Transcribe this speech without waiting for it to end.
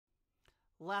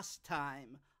Last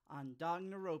time on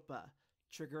Danganronpa,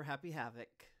 Trigger Happy Havoc.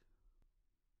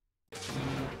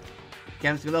 Okay,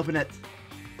 I'm just gonna open it.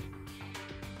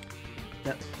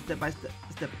 Step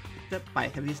by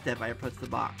heavy step, I approach the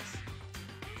box.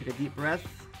 Take a deep breath.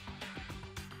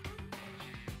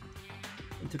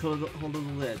 And took hold of the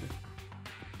lid.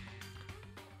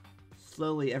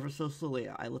 Slowly, ever so slowly,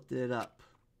 I lifted it up.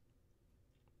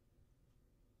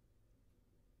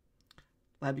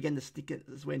 I began to sneak it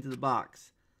this way into the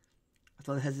box. I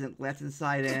saw the hesitant glance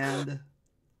inside and...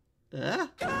 Guess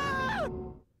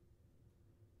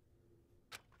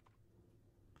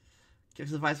the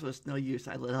device was no use.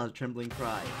 I let out a trembling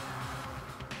cry.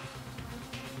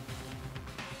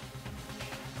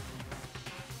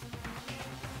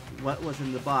 What was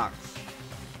in the box?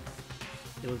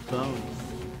 It was bones.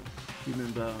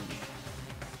 Human bones.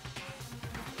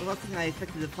 The last thing I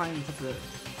expected to find in such a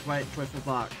bright, joyful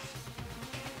box.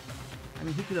 I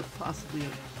mean, who could have possibly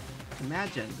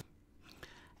imagined?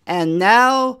 And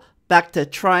now, back to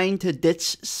trying to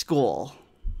ditch school.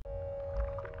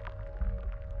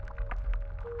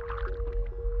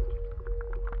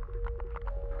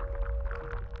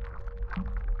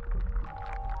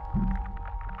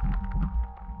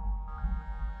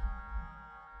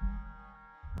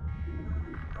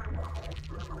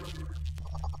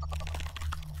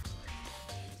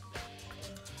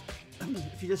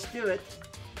 If you just do it,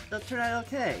 it'll turn out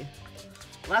okay.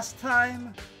 Last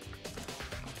time,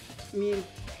 me and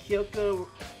Kyoko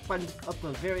went up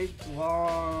a very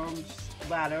long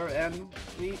ladder and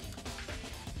we...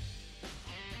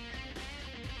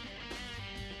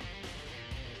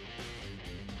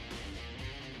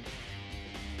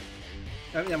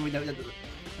 we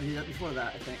did that before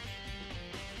that, I think.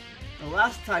 The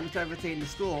last time we tried to retain the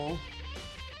school,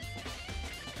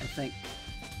 I think.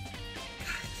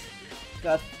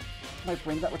 God, my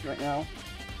brain's not working right now.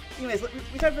 Anyways,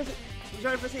 we tried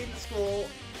visiting the school,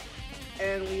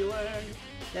 and we learned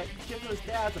that Kyoko's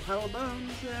dad's a pile of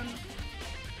bones, and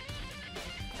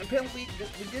apparently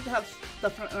we did have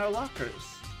stuff in our lockers.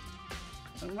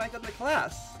 And when I got to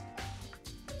class,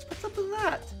 what's up with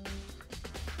that?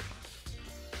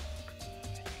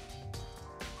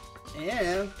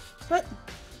 But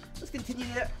let's continue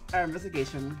our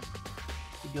investigation.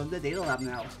 We go to the data lab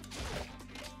now.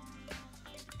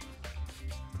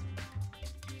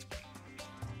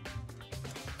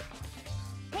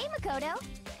 Makoto?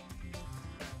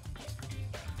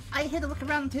 I had to look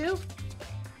around too? Is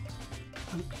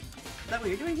that what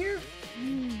you're doing here?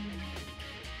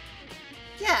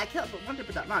 Yeah, I can't help but wonder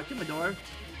about that mark in my door.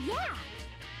 Yeah!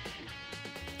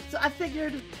 So I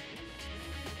figured...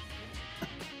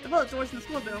 if all the doors in the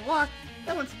school have been unlocked,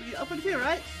 that one's be open too,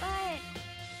 right? But...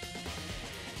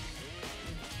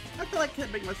 I feel like I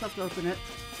couldn't bring myself to open it.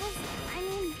 I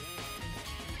mean...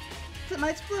 It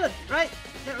might explode, right?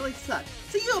 That really sucks.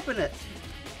 So you open it!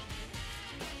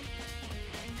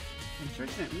 I'm sure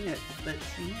she didn't mean it, but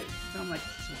she made it sound like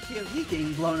Sophia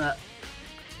getting blown up.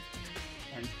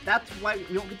 And that's why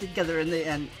we don't get together in the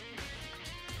end.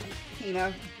 You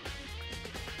know?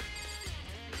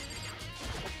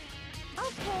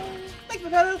 Okay. Thanks,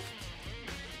 Makoto!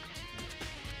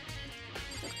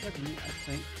 That's Kevin, I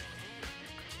think.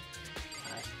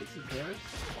 This is theirs.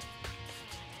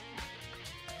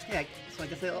 Okay, so I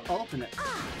guess I'll open it.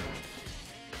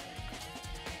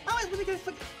 Oh wait, let me go.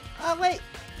 Oh wait,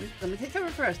 let me take cover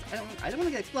first. I don't want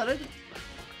to get exploded.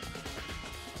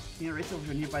 You know, race over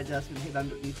to a nearby desk and hit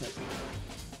underneath it.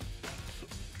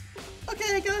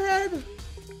 Okay, go ahead.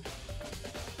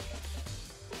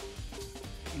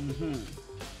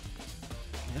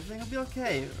 Everything will be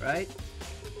okay, right?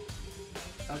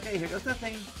 Okay, here goes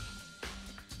nothing.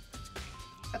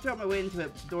 I threw my way into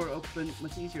it. The door opened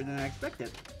much easier than I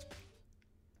expected.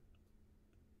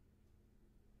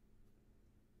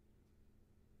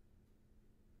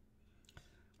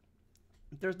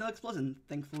 There was no explosion,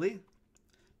 thankfully.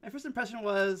 My first impression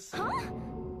was... Huh?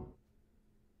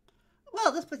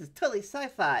 Well, this place is totally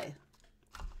sci-fi.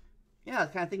 Yeah, I was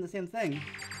kind of thinking the same thing.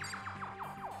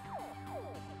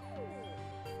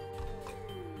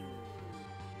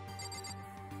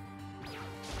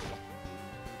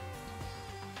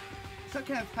 Some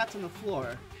kind of pats on the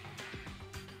floor.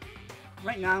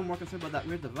 Right now, I'm more concerned about that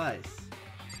weird device.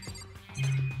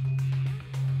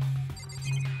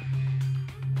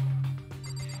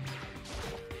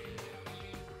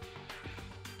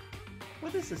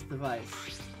 What is this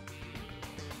device?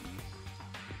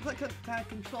 It's like a kind of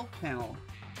control panel.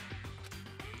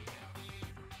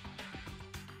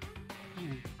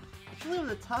 It's really over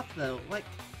the top though, like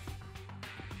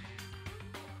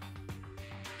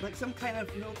some kind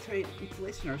of military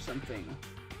installation or something.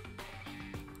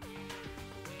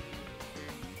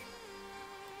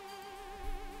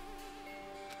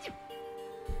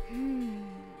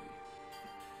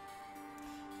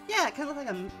 Yeah, it kind of looks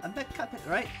like a mech cockpit,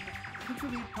 right? People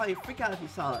would probably freak out if you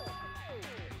saw it.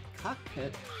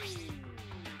 Cockpit?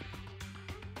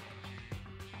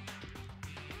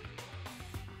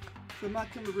 So the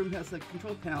Macumba room has a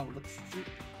control panel that looks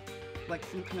like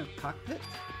some kind of cockpit?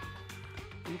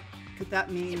 Could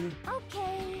that mean...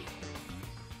 Okay.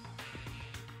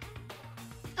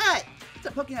 Alright!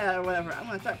 Stop poking at it or whatever. I'm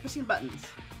gonna start pushing buttons.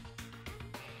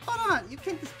 Hold on! You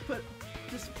can't just put...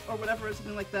 just or whatever or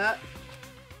something like that.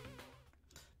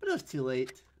 But it was too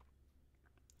late.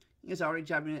 He was already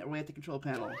jabbing it away at the control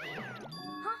panel.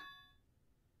 Huh?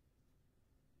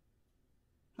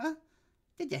 Huh?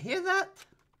 Did you hear that?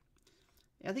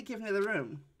 Yeah, I think you're from the other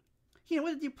room. Here,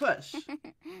 what did you push? Not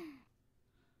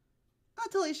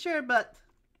totally sure, but...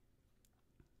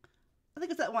 I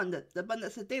think it's that one, the button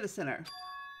that says Data Center.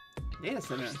 Data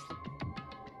Center?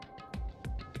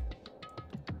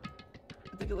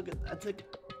 I took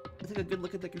a good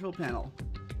look at the control panel.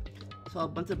 Saw a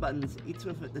bunch of buttons, each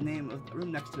with the name of the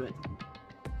room next to it.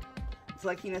 It's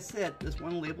like Hina said, there's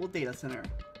one labeled Data Center.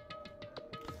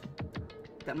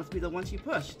 That must be the one she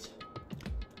pushed.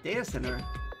 Data Center?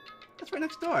 That's right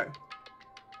next door.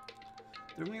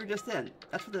 The room we were just in.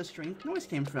 That's where the strange noise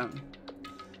came from.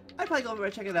 I'd probably go over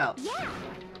and check it out. Yeah.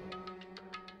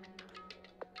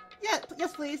 Yeah,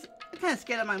 yes please. I'm kind of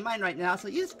scared out of my mind right now, so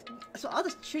I'll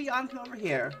just cheer you on from over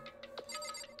here.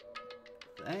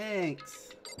 Thanks.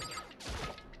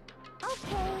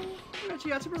 Okay. I'm gonna cheer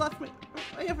you on super left, right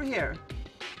over here.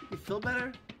 You feel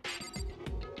better?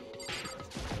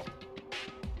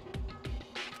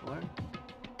 Or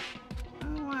I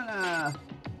don't wanna.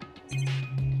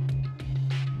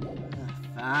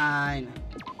 Fine.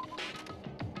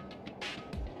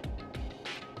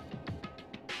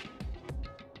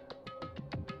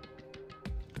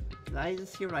 Did I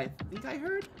just hear what I think I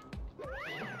heard?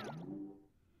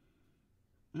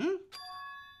 Hmm? Is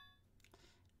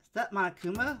that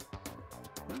Monokuma?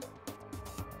 Huh?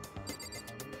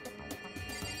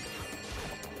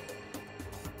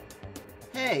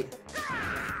 Hey!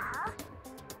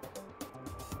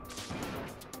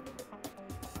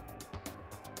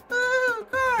 Ooh,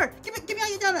 car! Give me all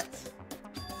your donuts!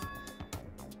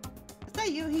 Is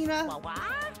that you, Hina? What?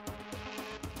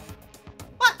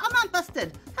 What? I'm not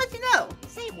busted! How'd you know?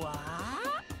 Say what?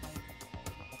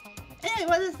 Hey,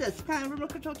 what is this? Kind of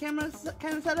remote control camera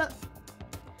kind of setup?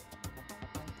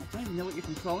 I don't even know what you're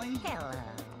controlling. Hello.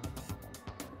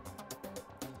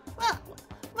 Well,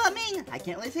 I mean, I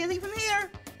can't really see anything from here.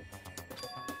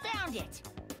 Found it.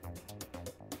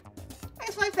 I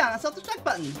guess what I found a self-destruct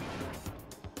button.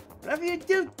 Whatever you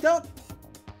do, don't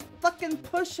fucking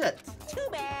push it. Too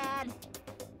bad.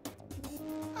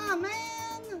 Aw,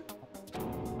 man.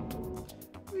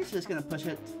 We're just gonna push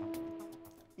it.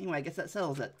 Anyway, I guess that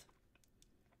settles it.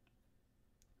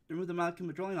 Remove the molecule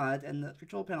controlling on it and the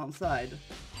control panel inside.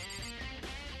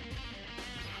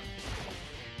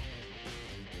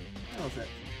 Settles it.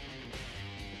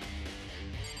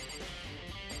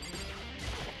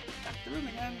 Back to the room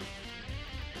again.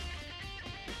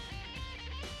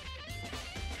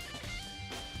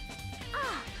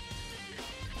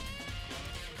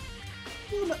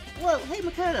 Whoa, hey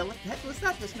Makoto, what the heck was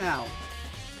that just now?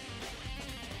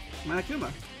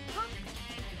 Monokuma. Huh?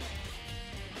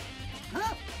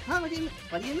 Huh? Huh? What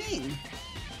do you mean?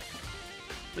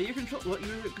 What you were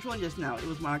controlling just now, it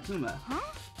was Monokuma.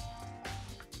 Huh?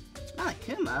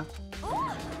 Monokuma?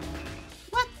 Oh.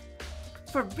 What?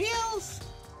 For reals?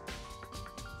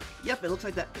 Yep, it looks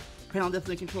like that panel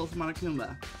definitely controls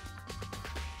Monokuma.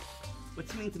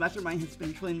 Which means the mastermind has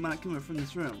been controlling Monokuma from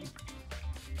this room.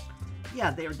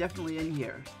 Yeah, they are definitely in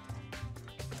here.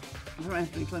 The mastermind has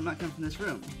been controlling Monokuma from this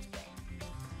room.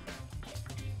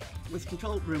 This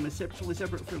control room is totally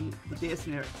separate from the data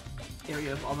center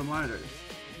area of all the monitors.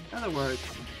 In other words,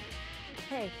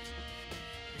 Hey.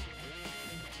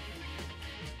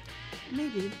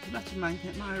 maybe the mastermind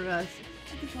can't monitor us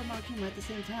and control Monokuma at the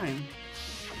same time.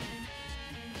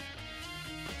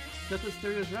 Douglas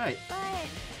theory was right.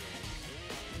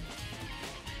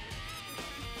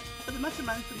 But the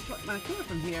mastermind can control Monokuma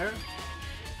from here.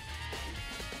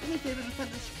 That means they've been inside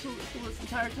this school this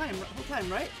entire time, whole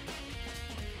time, right?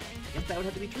 I guess that would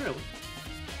have to be true.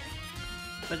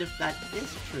 But if that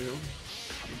is true...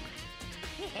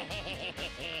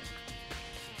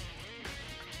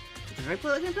 It's a very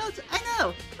political approach, I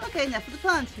know! Okay, enough of the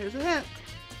puns, here's a hint.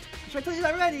 I tried to tell you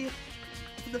that already,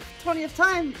 for the 20th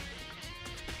time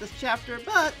this chapter,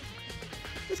 but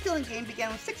this killing game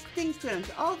began with 16 students,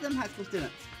 all of them high school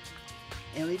students.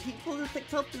 And only people who take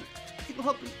hope,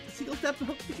 single step and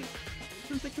hope to get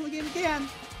since the killing game began.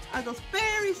 are those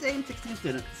very same 16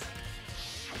 students.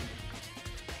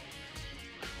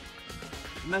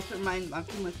 The mastermind of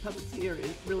human puppeteer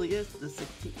really is the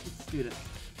 16th student.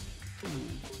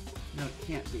 No, it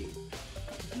can't be.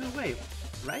 No way,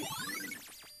 right?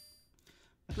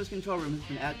 My close control room has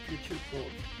been added to the troop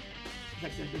gold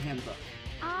section of the handbook.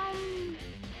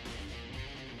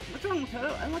 What's wrong,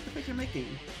 Toto? I don't like the face you're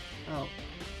making. Oh,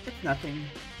 it's nothing.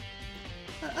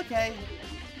 Okay.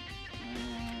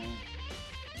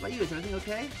 What about you? Is everything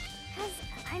okay?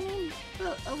 I mean...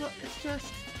 Well, it's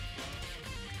just...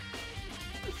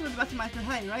 It's where the mastermind's been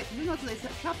hiding, right? Who knows if they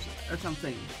set traps or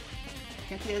something?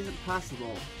 Can't say it isn't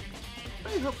possible.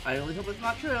 I really hope it's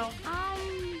not true.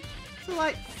 So,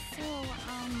 like...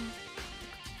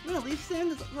 We're gonna leave soon?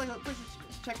 There's like a place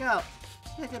to check out.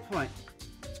 Yeah, good point.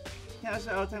 Can't just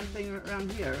all the time thing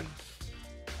around here.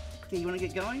 Okay, you wanna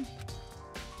get going?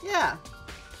 Yeah!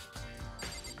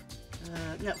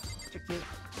 No. Check it.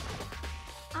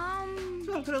 Come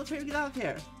on, let's try to get out of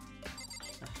here.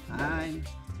 Fine.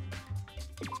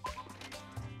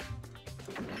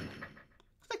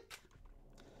 Click!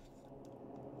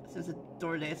 Since the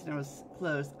door to the center was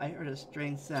closed, I heard a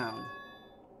strange sound.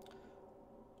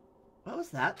 What was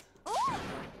that? Oh,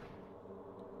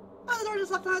 the door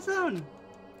just locked on its own!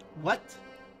 What?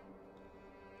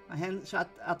 My hand shot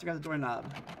out to grab the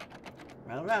doorknob.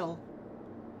 Rattle, rattle.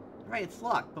 Right, it's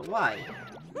locked, but why?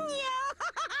 Of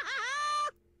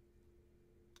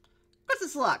course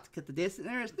it's locked, because the data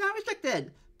center is now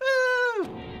restricted! Boo!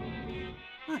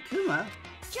 Ah, Kuma.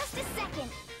 Just a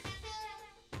second.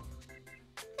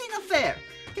 Ain't no fair!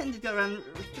 You can't just go around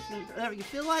restricting whatever you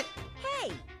feel like.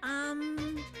 Hey,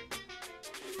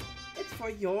 It's for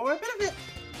your benefit!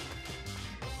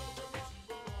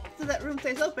 So that room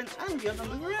stays open, I won't be able to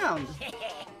move around.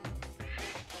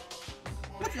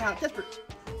 Imagine how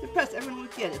depressed everyone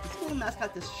would get if the school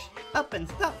mascot just up and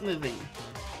stop moving.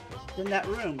 In that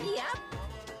room. Yep.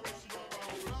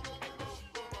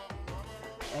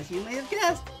 As you may have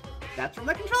guessed, that's where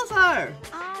my controls are!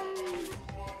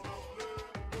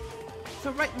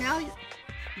 So right now,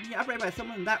 you're operated by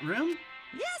someone in that room?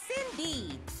 Yes,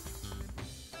 indeed.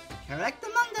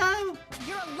 Correctamundo!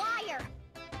 You're a liar.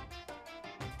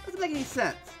 Doesn't make any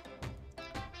sense.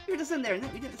 You were just in there and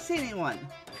you didn't see anyone.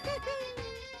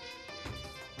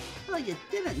 Well, you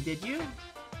didn't, did you?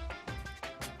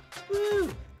 Woo!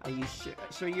 Are you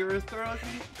sure you were as thorough as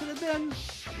you could have been?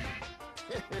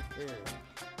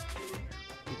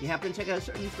 Did you happen to check out a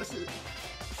certain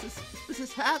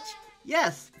suspicious hatch?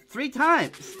 Yes! 3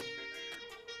 times!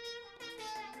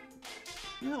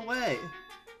 No way!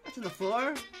 That's on the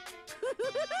floor?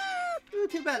 Ooh,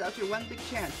 too bad, that was your one big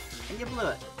chance, and you blew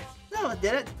it. No, it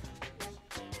did it!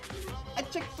 I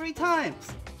checked 3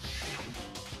 times!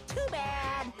 Too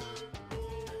bad.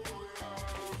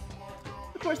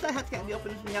 Of course, that hatch can't be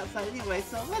opened from the outside anyway,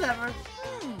 so whatever.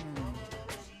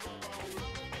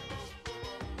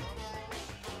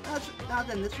 Now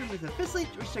then, this room is officially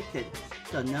restricted,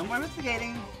 so no more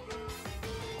investigating.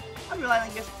 I'm relying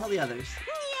on you to tell the others.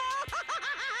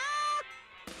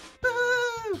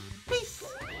 Boo! Peace!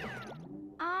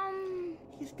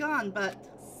 He's gone, but...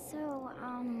 So,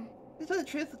 Is that the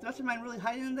truth? Is the mastermind really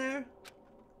hiding in there?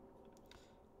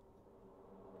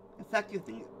 In fact, you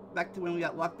think back to when we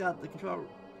got locked out of the control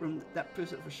room, that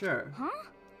proves it for sure. Huh?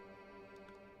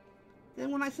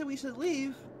 Then when I said we should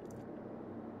leave...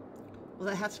 Well,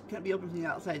 that hatch can't be open from the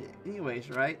outside anyways,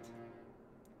 right?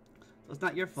 So it's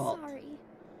not your fault. Sorry.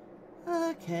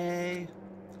 Okay.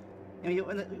 I mean, we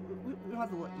don't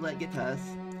have to let it get to us.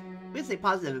 We can stay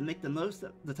positive and make the most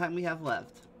of the time we have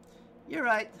left. You're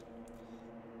right.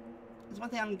 It's one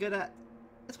thing I'm good at.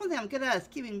 It's one thing I'm good at is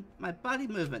keeping my body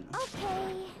moving.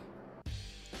 Okay.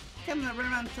 Okay, I'm gonna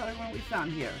run around and tell everyone what we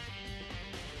found here.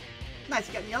 Nice,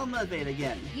 you got me all motivated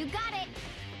again. You got it.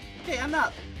 Okay, I'm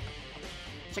out.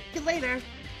 Check you later.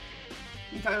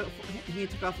 You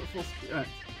took off at full speed.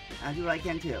 I'll do what I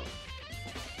can too.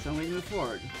 So I'm ready to move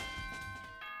forward.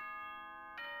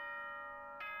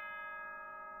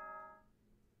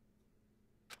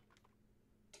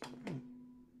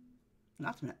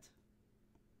 Announcement.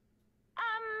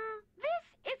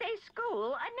 This is a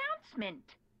school announcement.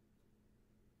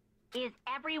 Is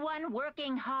everyone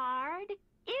working hard?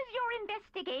 Is your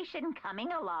investigation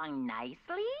coming along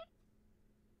nicely?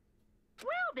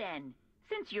 Well then,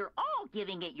 since you're all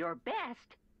giving it your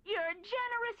best, your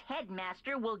generous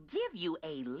headmaster will give you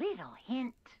a little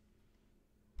hint.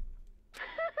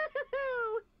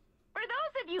 For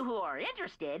those of you who are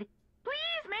interested,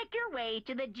 please make your way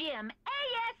to the gym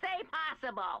ASA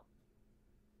possible.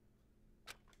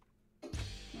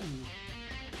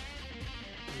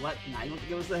 What? Now you want to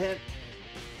give us the hint?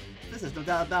 This is no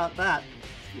doubt about that.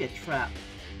 It's gonna be a trap.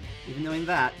 Even knowing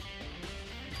that.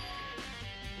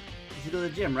 You go to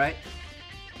the gym, right?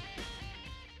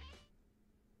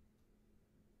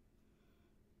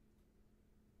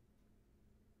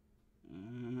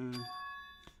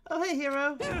 Oh, hey,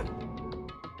 hero!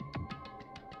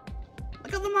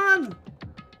 Look at them on!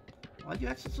 Why are you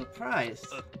actually surprised?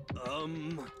 No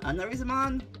reason,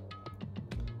 Mon?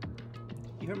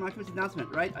 You heard Marco's announcement,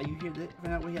 right? Are you here to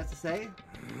find out what he has to say?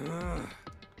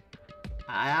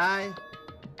 Aye.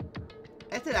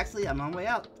 I said, actually, I'm on my way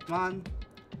out. Come on.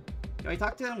 You already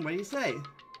talked to him? What did he say?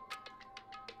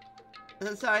 I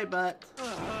said, sorry, but...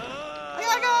 I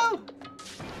gotta go!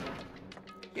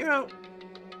 Hero!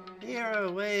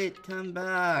 Hero, wait, come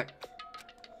back.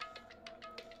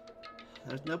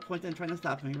 There's no point in trying to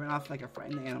stop him. He ran off like a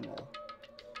frightened animal.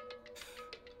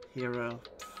 Hero,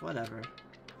 whatever.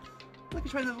 Like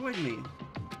he's trying to avoid me.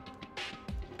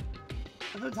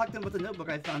 I was going to talk to him about the notebook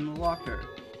I found in the locker.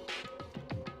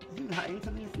 Is he been hiding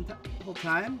something this whole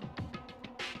time?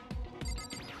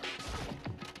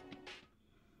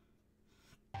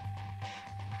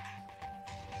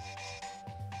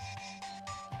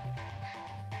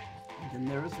 And then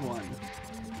there was one.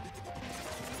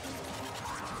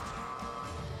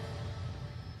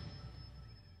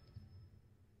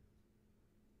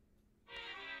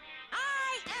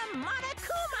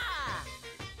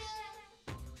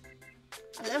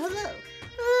 Hello, hello!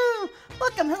 Ooh,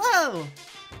 welcome, hello!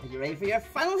 Are you ready for your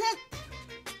final hit?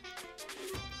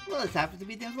 Well, this happens to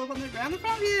be the envelope on the ground in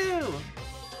front of you!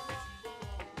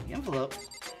 The envelope?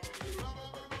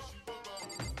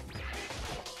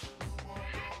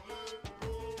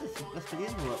 This must be the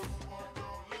envelope.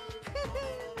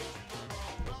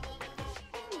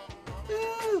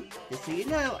 Ooh, just so you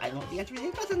know, I won't be answering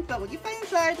any questions about what you find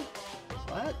inside.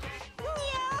 What?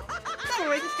 Don't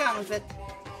worry, just go on with it.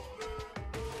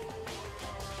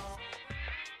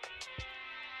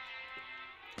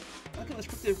 Look at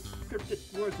the cryptic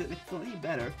words that make it feel any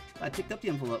better. I picked up the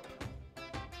envelope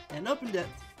and opened it.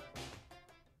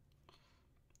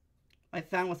 I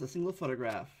found was a single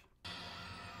photograph.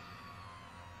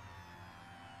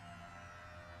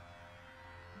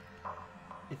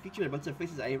 It featured a bunch of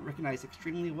faces I recognized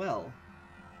extremely well.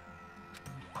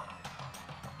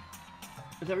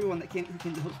 There's everyone that who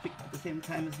came to host at the same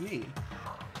time as me.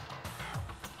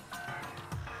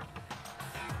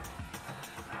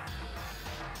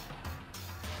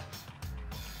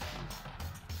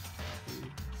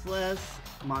 Celeste,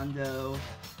 Mondo,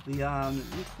 Leon,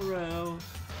 Mikuro,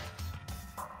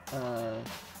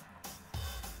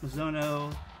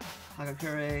 Mizuno,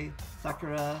 Hagakure,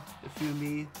 Sakura,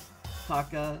 Ifumi,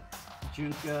 Taka,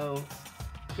 Junko,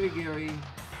 Kurigiri,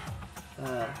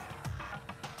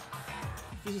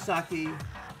 Fushisaki,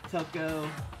 Toko,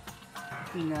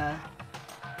 Hina,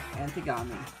 and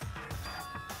Tagami.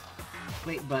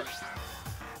 Wait, but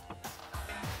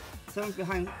someone's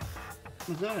behind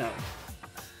Mizuno.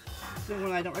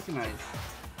 Someone I don't recognize.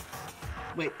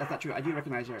 Wait, that's not true. I do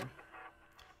recognize her.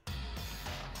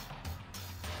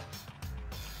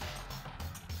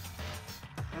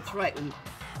 That's right. When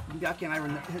Miyake and I were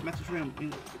in his message room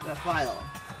in that file,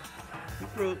 he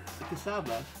wrote the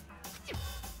Kasaba.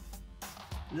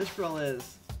 And this girl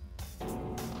is...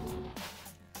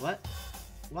 What?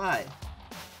 Why?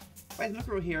 Why is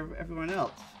Mikuro here for everyone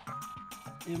else?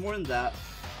 Even more than that,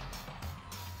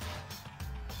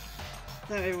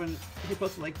 everyone he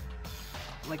posted like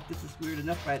this is weird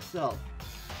enough by itself.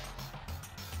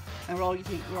 And we're all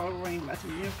wearing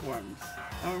matching uniforms.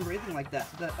 I don't remember anything like that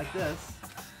like this.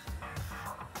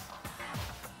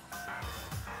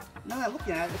 Now that I'm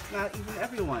looking at it, it's not even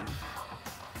everyone.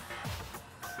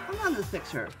 I'm not in this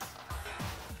picture.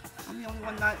 I'm the only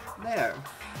one not there.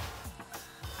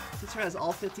 This picture has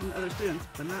all 15 other students,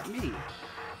 but not me.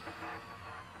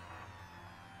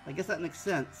 I guess that makes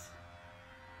sense.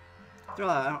 After all,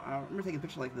 I remember taking a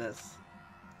picture like this.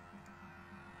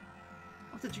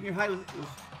 I was at junior high with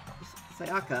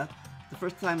Sayaka, the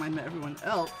first time I met everyone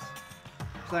else,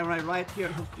 so when I arrived here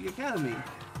at Hope Academy.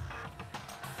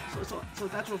 So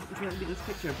it's natural for me to be in this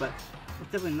picture, but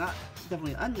it's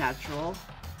definitely unnatural.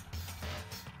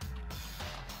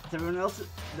 Is everyone else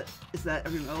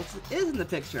is in the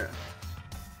picture.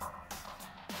 I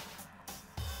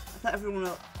thought everyone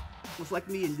else was like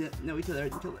me and didn't know each other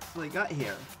until they got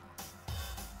here.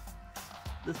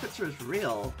 This picture is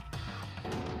real.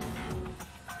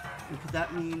 And could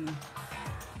that mean...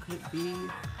 Could it be...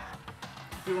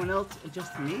 everyone else and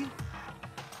just me?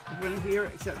 Everyone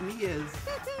here except me is...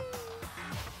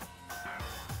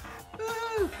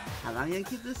 Woo! How long are you gonna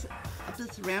keep this up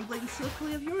this rambling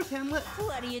silkily of yours, Hamlet?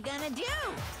 What are you gonna do?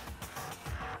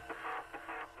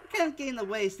 Okay, can't get in the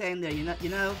way standing there, you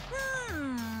know?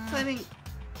 So, I mean,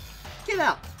 get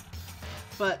out.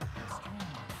 But,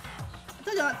 I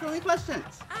do not feel any questions.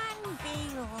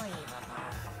 Unbelievable.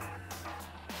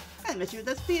 Hey, Mr.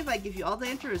 Let's see if I give you all the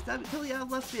answers. That'd be totally out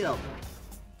of left field.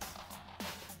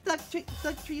 Duck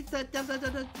treats, blah,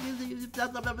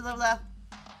 blah, blah, blah, blah, blah.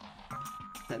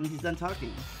 That means he's done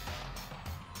talking.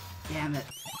 Damn it.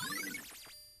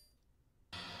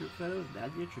 Group photos,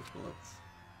 bad truth bullets.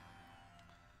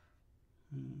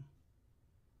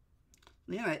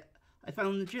 Anyway, I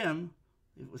found in the gym.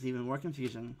 It was even more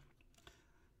confusion.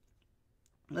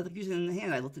 With the confusion in the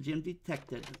hand, I looked the gym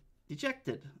dejected.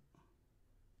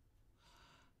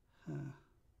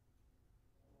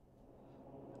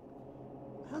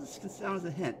 How does this sound as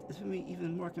a hint? It's made me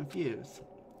even more confused.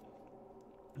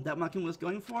 Is that what Malkin was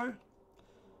going for? Did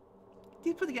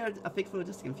he put together a fake photo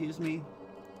just to confuse me?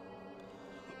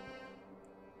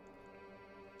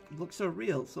 It looks so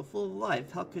real, so full of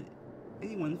life. How could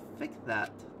anyone fake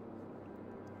that?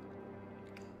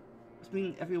 It's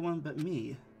mean everyone but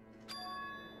me.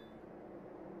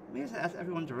 Maybe I should ask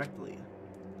everyone directly.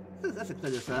 Let's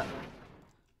clear this up.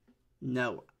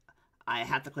 No, I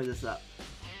have to clear this up.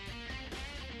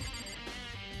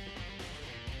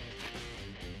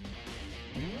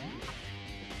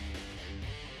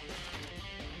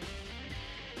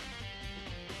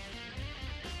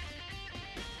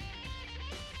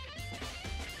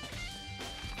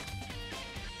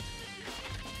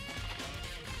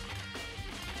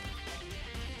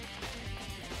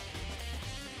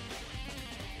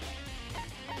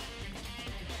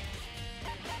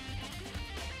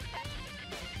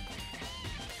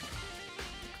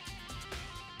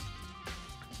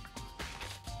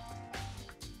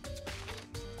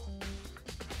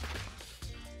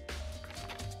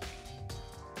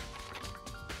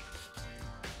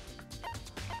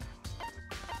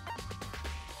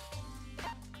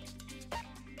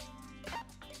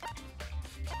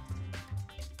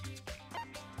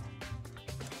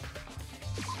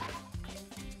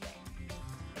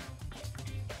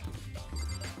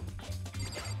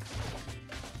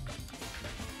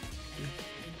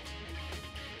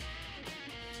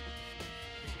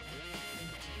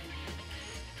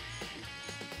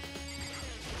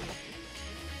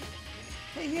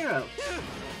 Hey, Hero!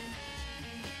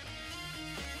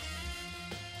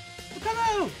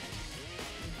 Hello!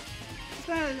 What's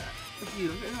the matter with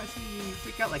you? I see you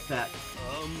freak out like that.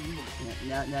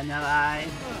 No,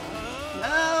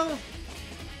 No!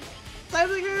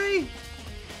 Silent Hurry!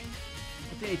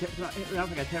 I think he around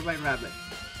like a terrified rabbit.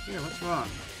 Here, what's wrong?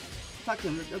 Talk to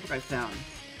him, the other guy found.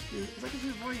 It's like he's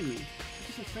avoiding me.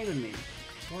 He's just afraid of me.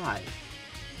 Why?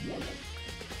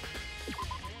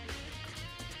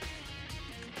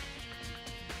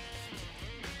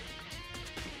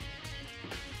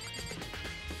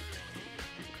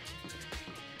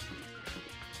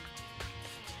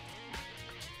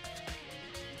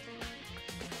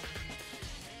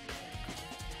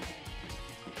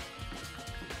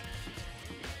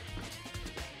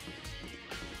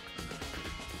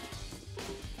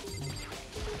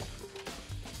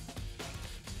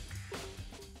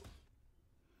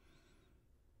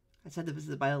 I had to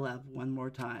visit the biolab one more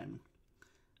time.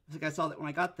 I think I saw that when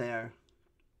I got there.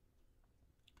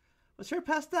 Was sure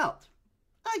passed out.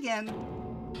 Again.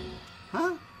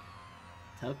 Huh?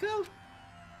 Toko?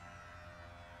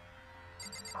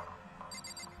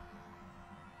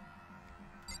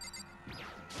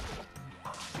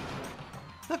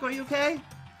 Toko, are you okay?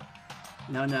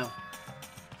 No.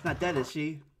 She's not dead, is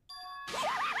she?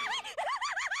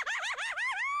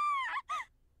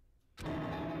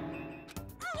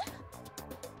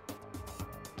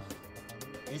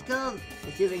 It's cold.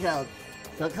 It's really cold.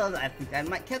 So cold, I think I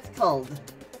might catch cold.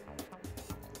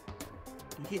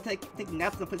 If you keep taking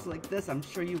naps in places like this, I'm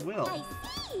sure you will. I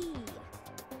see.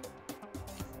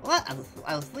 What? I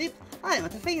was asleep? I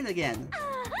went to faint again.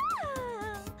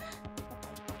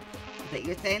 But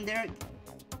you're standing there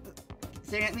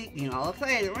staring at me, being all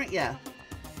excited, weren't ya?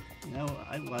 No,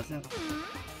 I wasn't.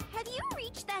 Have you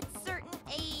reached that certain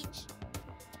age?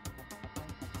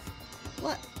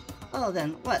 What? Oh,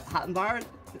 then what? Hot and barred?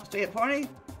 Straight up horny?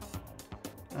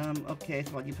 Okay,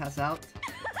 so what, you pass out?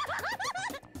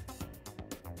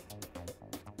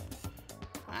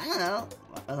 I don't know.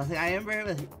 The last thing I remember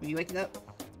was you waking up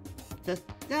just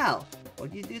now.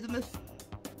 What did you do to Miss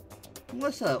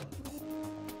Melissa?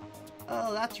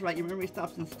 Oh, that's right. Your memory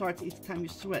stops and starts each time you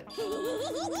switch.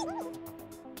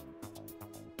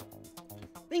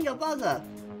 Bingo, Baza!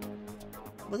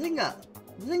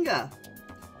 Bazinga!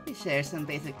 We share some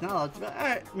basic knowledge, but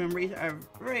our memories are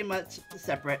very much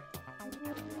separate.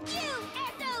 You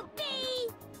SOB!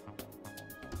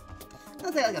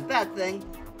 Doesn't sound like a bad thing.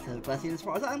 It's a blessing as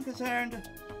far as I'm concerned.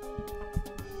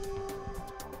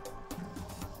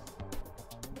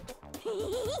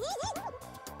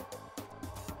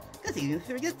 Cause even if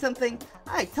you forget something,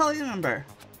 I totally remember.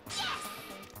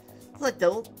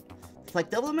 It's like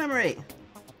double the memory.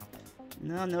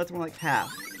 No, it's more like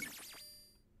half.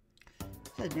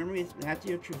 Said memory is after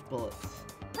your truth bullets.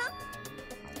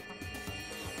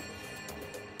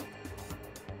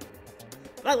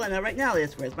 But I want to know right now,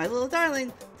 Liz, where's my little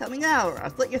darling? Tell me now, or I'll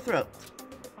slit your throat.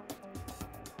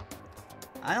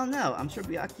 I don't know. I'm sure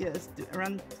Byakuya is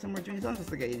around somewhere doing his own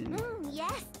investigating.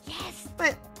 Yes.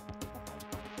 By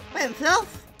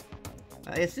himself?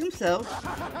 I assume so.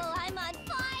 Oh, I'm on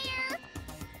fire.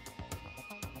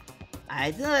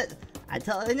 I knew it. I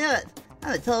totally knew it.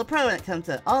 I'm a total pro when it comes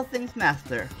to all things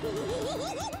master.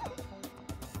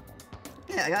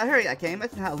 Yeah, I gotta hurry. I can't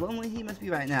imagine how lonely he must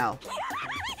be right now.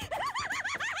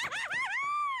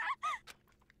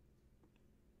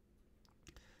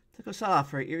 Took us off,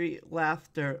 her eerie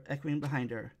laughter echoing behind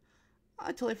her.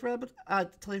 I totally forgot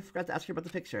to ask her about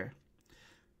the picture.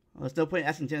 Well, there's no point in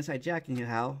asking Genocide Jack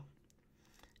anyhow.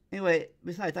 Anyway,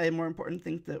 besides, I have more important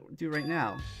things to do right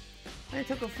now. Why did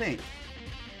Toko faint?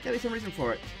 Gotta be some reason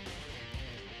for it.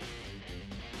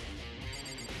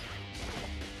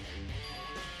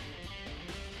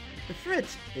 The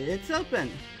fridge! It's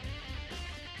open!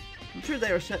 I'm sure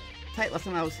they were shut tight last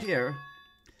time I was here.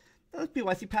 That must be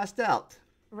why she passed out.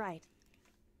 Right.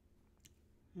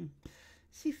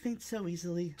 She faints so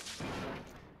easily.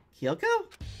 Kyoko?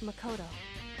 Makoto.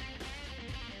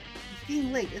 It's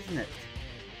getting late, isn't it?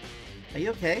 Are you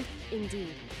okay?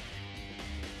 Indeed.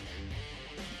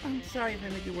 I'm sorry if I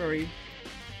made you worry.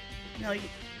 No, you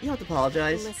don't have to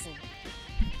apologize. Listen.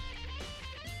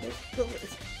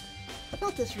 It's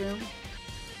about this room.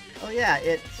 Oh yeah,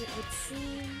 It would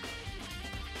seem...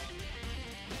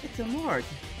 it's a morgue.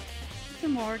 It's a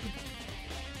morgue.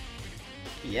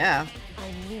 Yeah,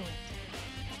 I knew it.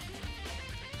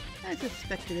 I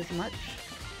suspected as much.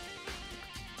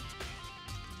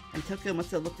 And Toko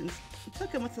must have looked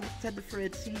inside the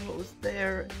fridge, seen what was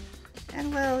there,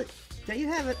 and well, there you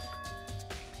have it.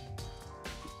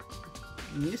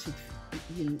 Usage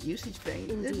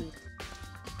fainted. Indeed.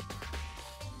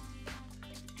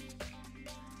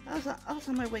 I was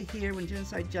on my way here when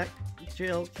Genocide Jack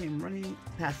Jill came running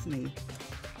past me.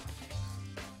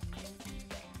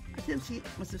 I think she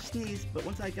must have sneezed, but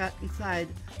once I got inside,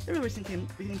 everything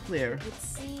became clear. It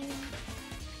seemed...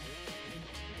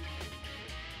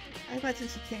 I imagine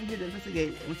she came here to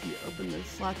investigate when she opened the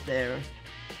slot there.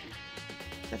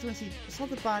 That's when she saw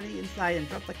the body inside and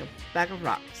dropped like a bag of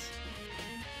rocks.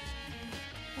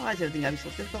 Why is everything having so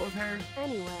difficult with her?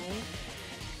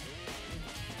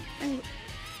 Anyway...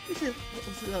 You should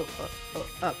listen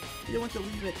up. You don't want to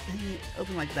leave it hanging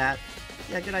open like that.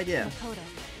 Yeah, good idea. Makoto.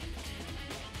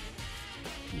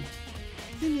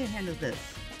 Give me a hand of this.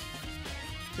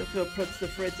 Kyoko approached the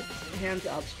fridge, hands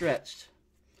outstretched.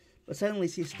 But suddenly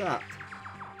she stopped.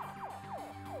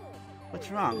 What's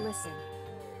wrong? Listen.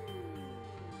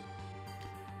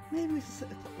 Maybe we should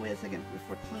wait a second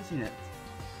before closing it.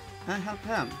 How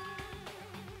come?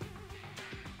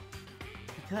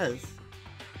 Because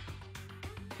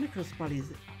Micro's body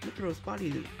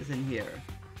is in here.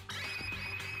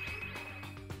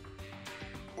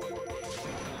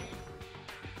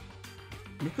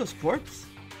 Micro's corpse?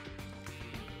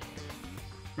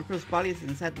 Micro's body is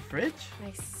inside the fridge?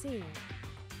 I see.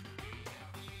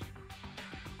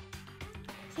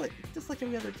 It's just like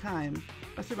every other time.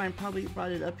 Mastermind probably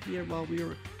brought it up here while we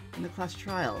were in the class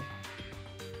trial.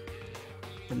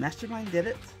 The Mastermind did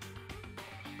it?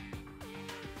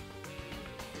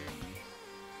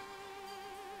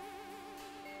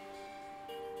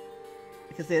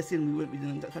 Because they assumed we wouldn't be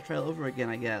doing that trial over again,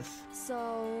 I guess.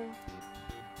 So...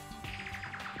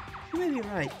 You may be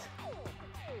right.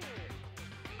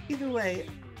 Either way,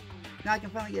 now I can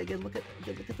finally get a good look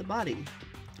at the body.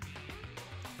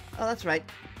 Oh, that's right.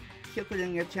 Kyoko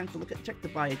didn't get a chance to check the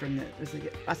body during the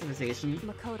last investigation.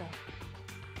 Makoto.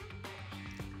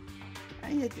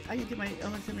 I need to do my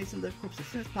own examination of the corpse as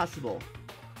soon as possible.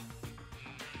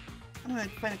 I'm gonna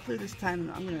find a clue this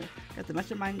time. I'm gonna get the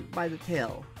Mastermind by the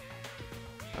tail.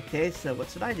 Okay, so what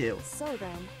should I do? So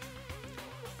then...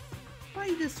 Why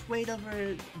don't you just wait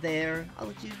over there? I'll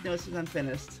let you know as soon as I'm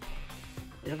finished.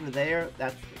 Wait over there,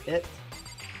 that's it.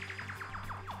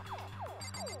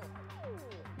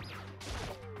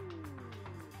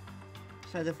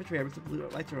 Inside the refrigerator, the blue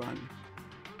lights are on.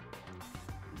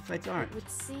 These lights aren't. It would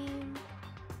seem...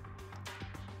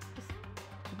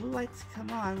 The blue lights come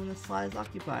on when the slot is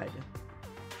occupied.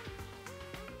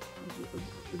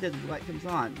 The blue light comes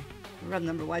on. Around the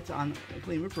number of lights on,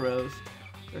 including Rupero's,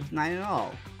 there's 9 in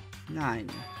all. 9.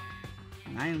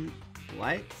 9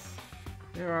 lights?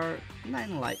 There are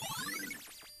 9 lights.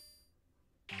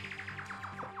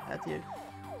 That's you.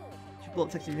 You pull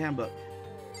up text in your handbook.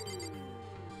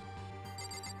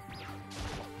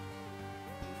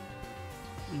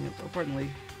 Yep, accordingly.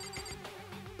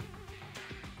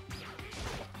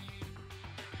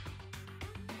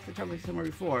 The trouble somewhere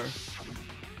before.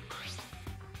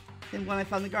 Same one I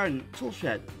found in the garden, tool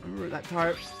shed. Remember that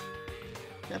tarp?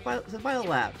 It's a bio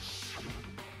lab.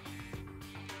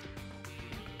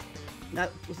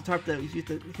 That was the tarp that was used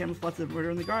to camouflage the murder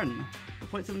in the garden. The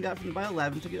point someone got from the bio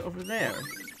lab and took it over there.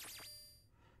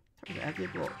 Tarp of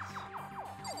active bolts.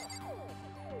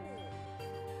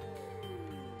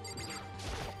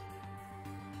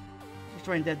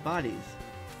 Destroying dead bodies.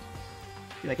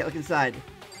 Dude, I can't look inside.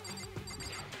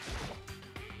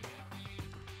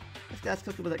 Let's ask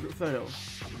Coco about that group photo.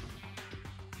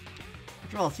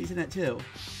 After all, she's in it too.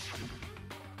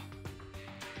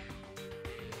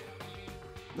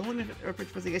 Don't let me approach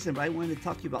investigation, but I wanted to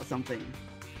talk to you about something.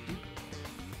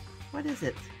 What is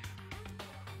it?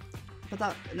 About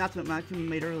that announcement Malcolm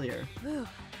made earlier. You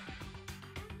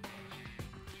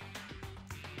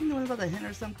know about the hint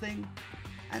or something?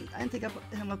 I didn't take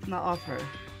him up on that offer.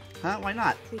 Huh? Why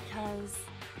not? Because...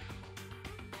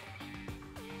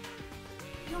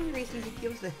 The only reason he'd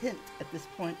give us a hint at this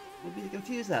point would be to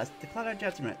confuse us, to cloud our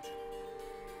judgment.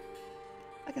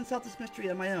 I can solve this mystery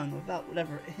on my own without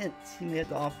whatever hints he may have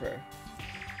to offer.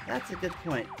 That's a good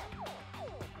point.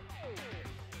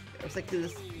 I was like to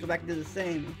go back and do the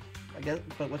same, I guess,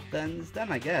 but what's done is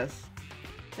done, I guess.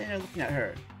 Then you're looking at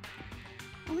her.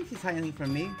 I don't think he's hiding anything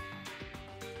from me.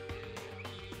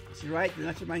 Is she right? Did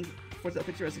not your mind force that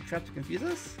picture as a trap to confuse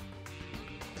us?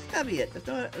 That'd be it. There's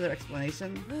no other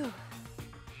explanation.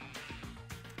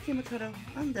 Okay, Makoto,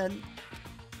 I'm done.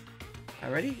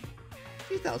 Already?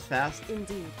 Geez, that was fast.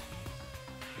 Indeed.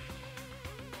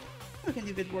 I can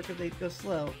do good work if they go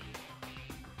slow.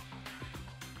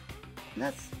 In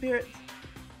that spirit,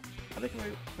 I'll make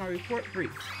my report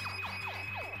brief.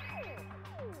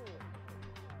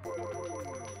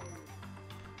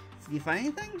 Did you find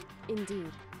anything?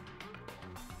 Indeed.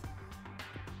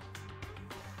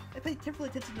 I paid careful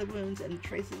attention to the wounds and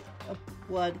traces of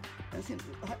blood, and it seems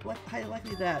highly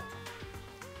likely that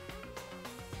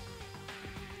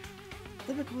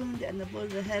the liver wound and the blow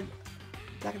to the head,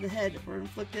 back of the head, were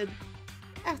inflicted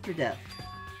after death.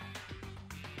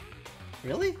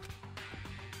 Really?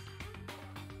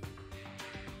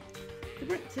 The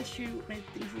burnt tissue made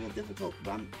things a little difficult,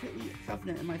 but I'm pretty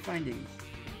confident in my findings.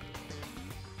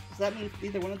 So that means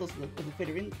either one of those was a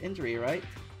fatal injury, right?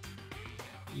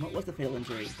 What was the fatal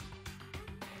injury?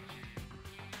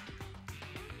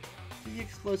 The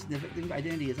explosion, the victim's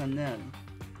identity is unknown.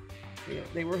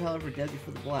 They were, however, dead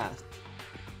before the blast.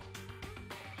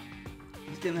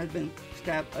 The skin had been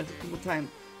stabbed a single time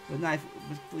with a knife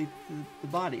was through the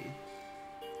body.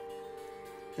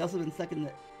 They also been stuck in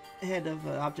the head of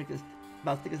an object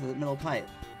about as thick as a metal pipe.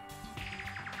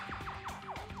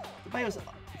 The body was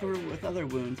covered with other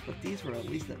wounds, but these were at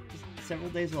least several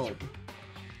days old.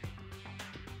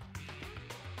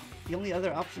 The only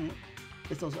other option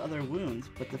is those other wounds,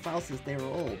 but the file says they were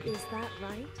old. Is that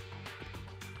right?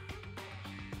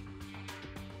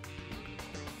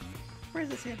 Where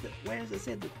does it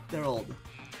say that they're old?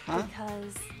 Huh?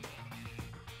 Because...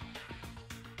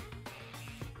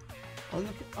 The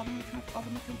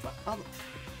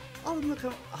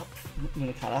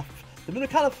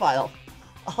Munakata file.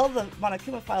 All the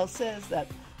Monokuma file says that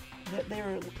they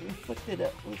were inflicted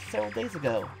at least several days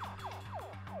ago.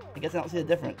 I guess I don't see the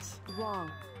difference.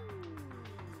 Wrong.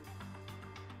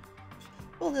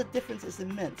 Well, the difference is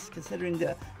immense, considering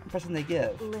the impression they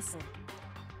give. Listen.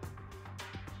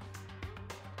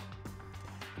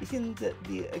 You seem that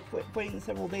the equating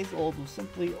several days old was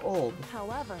simply old.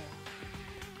 However...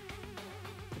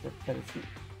 But it's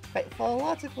quite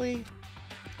phonologically.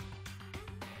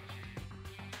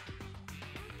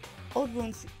 Old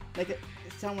wounds make it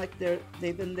sound like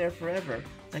they've been there forever,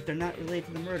 like they're not related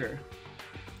to the murder.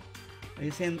 Are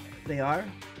you saying they are?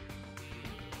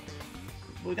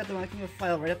 We got the Monokuma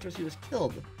file right after she was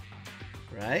killed,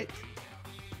 right?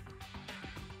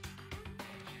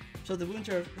 So the wounds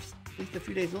are at least a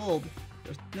few days old.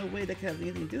 There's no way they could have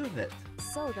anything to do with it.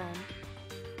 So then...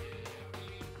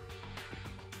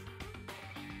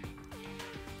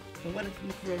 But what if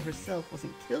Mukuro herself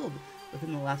wasn't killed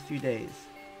within the last few days?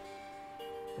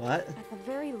 What? At the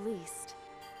very least...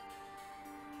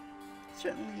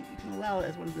 Certainly, you can allow it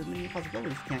as one of the many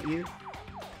possibilities, can't you?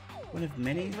 One of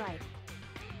many? Right.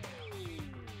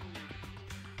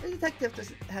 detective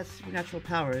has supernatural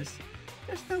powers,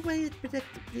 there's no way to predict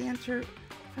the answer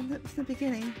from the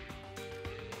beginning.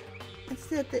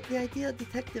 Instead, the ideal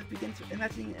detective begins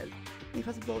imagining as many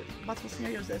possible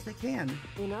scenarios as they can.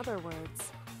 In other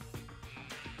words,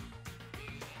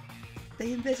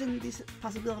 they envision these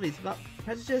possibilities without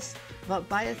prejudice, without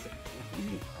bias,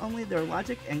 using only their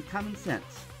logic and common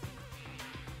sense.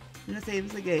 And as they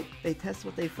investigate, they test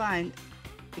what they find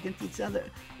against each other,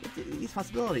 these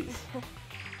possibilities.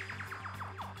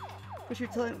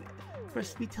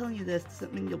 First, me telling you this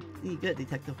doesn't mean you'll be good at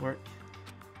detective work.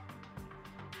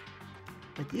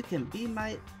 But you can be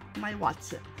my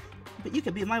Watson. But you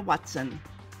can be my Watson.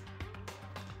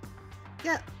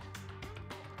 Yeah.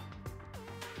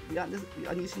 Beyond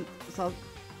using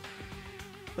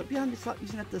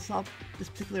that to solve this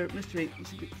particular mystery, you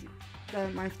should keep that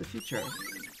in mind for the future.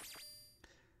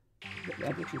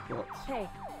 hey,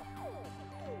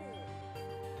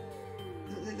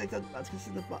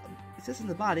 It's just in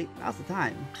the body. Now's the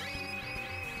time.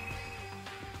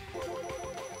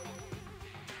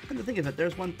 Come to think of it,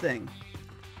 there's one thing.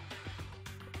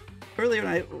 Earlier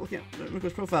when I looked at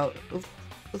Riko's profile,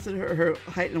 listed her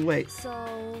height and weight.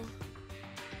 so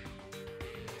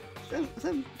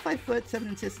 5 foot 7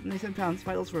 inches, 97 pounds.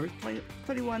 Vitals were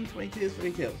 21, 22,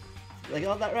 32. Like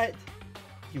all that, right?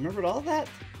 You remembered all of that?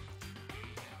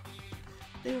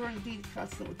 They were indeed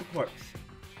constant with the corpse.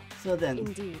 So then,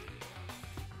 indeed.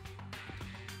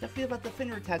 the feel about the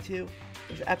finger tattoo,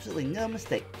 there's absolutely no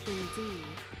mistake. Indeed.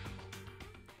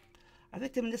 Our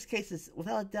victim in this case is,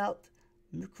 without a doubt,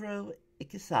 Mukuro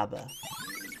Ikisaba.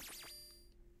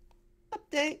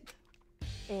 Update!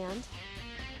 And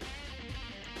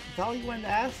That's all you wanted to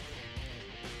ask?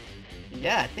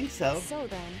 Yeah, I think so. so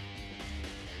then,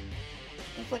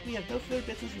 Looks like we have no further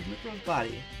business with Mukuro's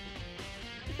body.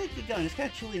 I think you're going. It's kind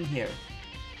of chilly in here.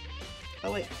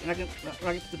 Oh wait, we're not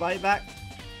gonna get the body back?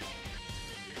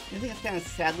 You think it's kind of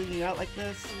sad leaving you out like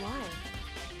this? why?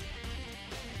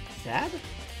 Sad?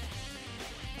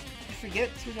 You forget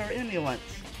she was our enemy once.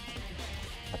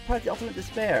 A part of the ultimate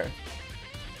despair.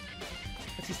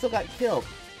 But she still got killed.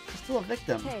 She's still a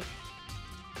victim. Hey,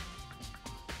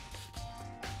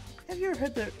 Have you ever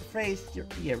heard the phrase, you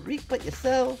reap what you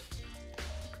sow?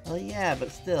 Well, yeah,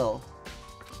 but still.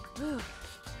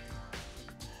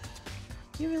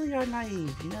 You really are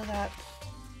naive, you know that?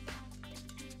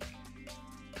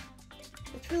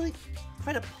 It's really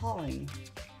quite appalling.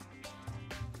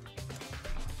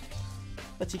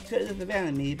 But she could have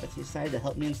abandoned me, but she decided to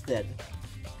help me instead.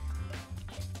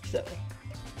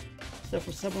 So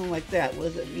for someone like that, what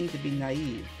does it mean to be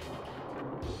naive?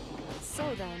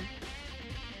 so then,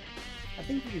 I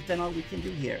think we've done all we can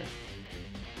do here.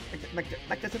 Like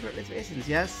the separate reservations,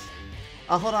 yes?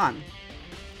 Oh, hold on.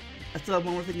 I still have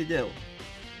one more thing to do.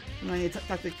 Something I need to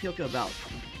talk to Kyoko about.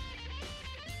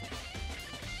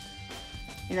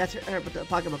 And that's her about the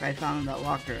pocketbook I found in that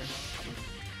locker.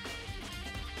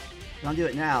 I'll do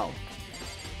it now.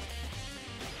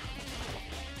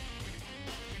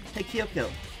 Hey Kyoko.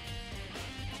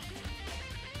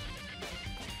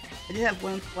 I do have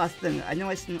one last thing. I know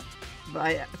I shouldn't, but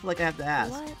I feel like I have to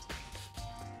ask. what?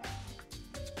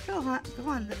 Go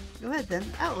on, go ahead then,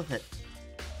 out with it.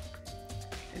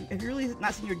 Have you really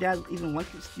not seen your dad even once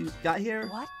since you got here?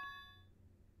 What?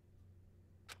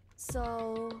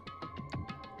 So,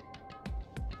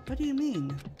 What do you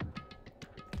mean?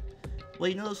 Well,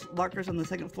 you know those lockers on the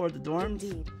second floor of the dorms?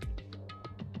 indeed.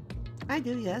 I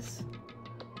do, yes.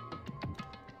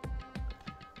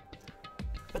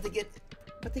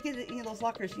 But to get any of those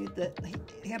lockers, you need the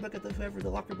handbook of whoever the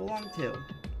locker belonged to.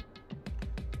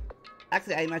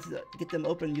 Actually, I managed to get them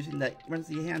open using that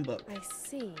emergency handbook. I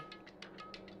see.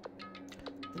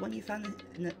 The one you found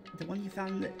in the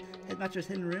headmaster's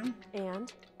hidden room.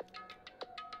 And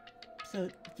So,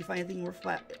 did you find anything worth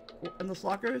in those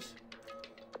lockers?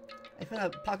 I found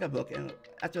a pocketbook, and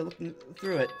after looking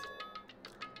through it,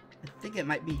 I think it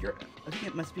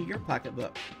must be your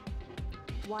pocketbook.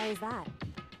 why is that?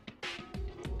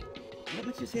 What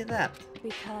makes you say that?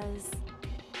 Because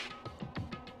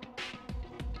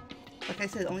Like I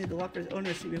said, only the locker's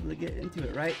owners should be able to get into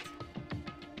it, right?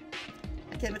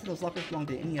 I can't admit those lockers belong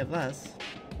to any of us.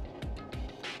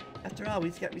 After all, we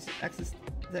just got access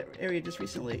to that area just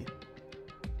recently.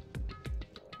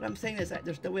 What I'm saying is that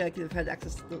there's no way I could have had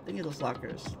access to any of those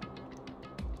lockers.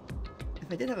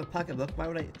 If I did have a pocketbook, why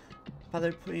would I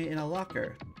bother putting it in a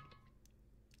locker?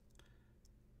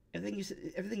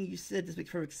 Everything you said just makes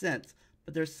perfect sense,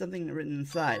 but there's something written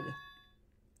inside.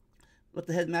 With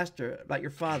the headmaster, about your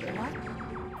father. what?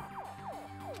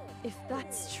 If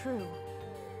that's true,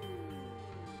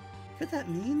 What could that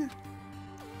mean?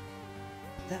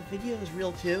 That video is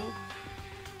real too?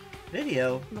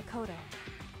 Video? Makoto.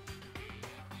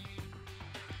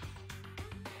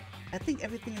 I think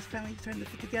everything is finally starting to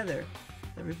fit together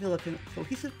to reveal a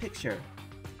cohesive picture.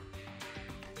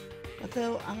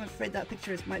 Although I'm afraid that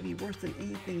picture might be worse than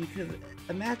anything you could have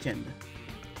imagined.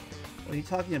 What are you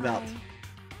talking about?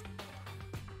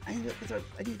 I need to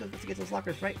go investigate those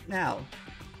lockers right now.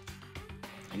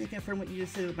 I need to confirm what you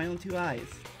just said with my own 2 eyes.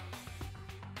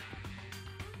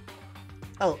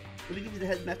 Oh, let me give you the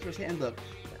headmaster's handbook.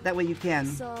 That way you can.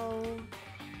 So...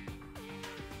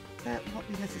 That won't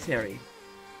be necessary.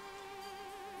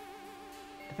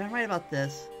 If I'm right about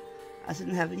this, I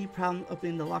shouldn't have any problem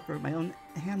opening the locker with my own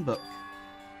handbook.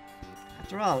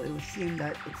 After all, it would seem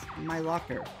that it's my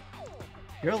locker.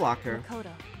 Your locker. Makoto.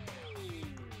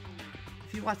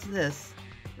 If you watch this,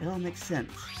 it all makes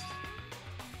sense.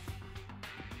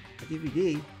 A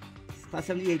DVD. Class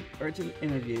 78 urgent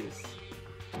interviews.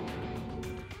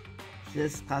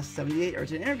 This Class 78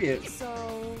 urgent interviews.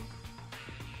 So...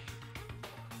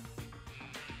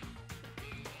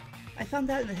 I found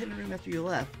that in the hidden room after you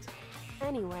left.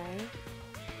 Anyway...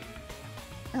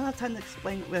 I don't have time to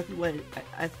explain exactly what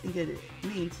I think it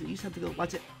means, so you just have to go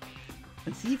watch it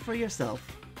and see for yourself.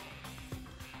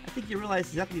 I think you realize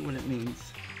exactly what it means.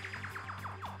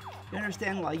 You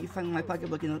understand why you found my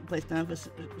pocketbook in a place none of us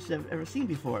should have ever seen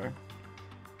before.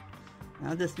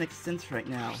 Now this makes sense right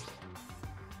now.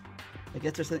 I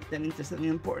guess that means there's something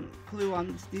important clue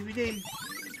on this DVD.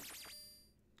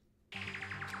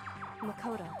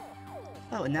 Makoto.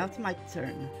 Oh, and now it's my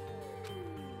turn.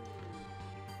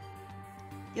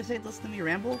 You ever say listen to me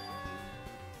ramble?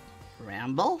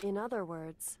 Ramble? In other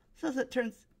words... So as it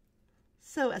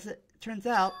turns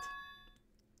out,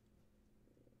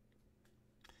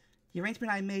 the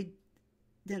arrangement I made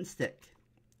didn't stick.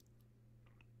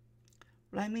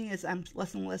 What I mean is I'm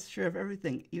less and less sure of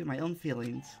everything, even my own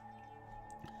feelings.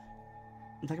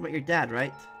 I'm talking about your dad,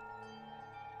 right?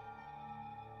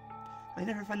 I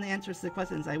never find the answers to the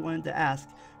questions I wanted to ask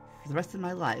for the rest of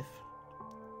my life.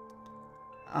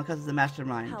 All because of the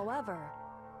mastermind. However...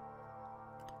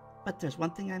 But there's one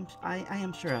thing I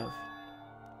am sure of.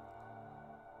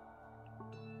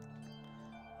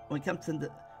 When it comes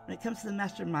to the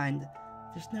mastermind,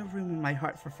 there's no room in my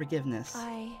heart for forgiveness.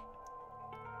 I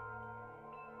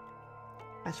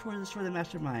swear to destroy the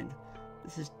mastermind.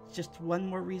 This is just one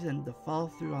more reason to follow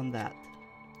through on that.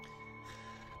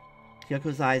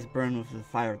 Kyoko's eyes burn with the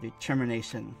fire of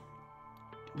determination.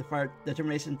 The fire of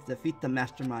determination to defeat the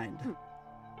mastermind.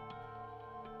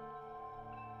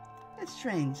 It's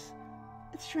strange.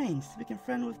 It's strange to be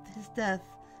confronted with his death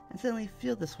and suddenly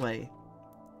feel this way.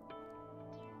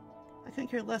 I couldn't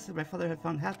care less if my father had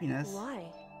found happiness.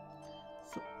 Why?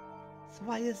 So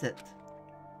why is it?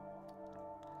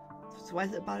 So why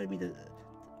does it bother me to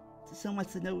so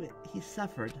much to know he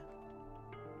suffered?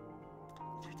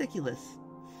 It's ridiculous.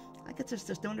 I guess there's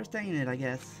just no understanding it, I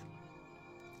guess.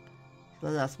 He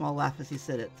let out a small laugh as he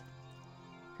said it.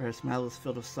 Her smile was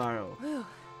filled with sorrow. Whew.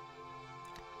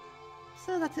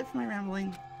 So that's it for my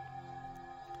rambling.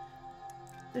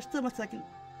 There's still much I can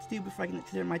do before I can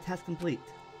consider my task complete.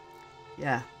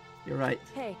 Yeah, you're right.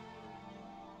 Hey.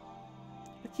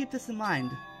 But keep this in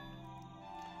mind.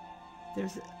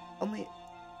 There's only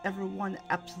ever one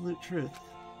absolute truth.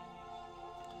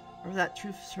 Whether that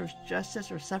truth serves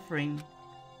justice or suffering,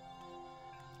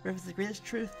 whether it's the greatest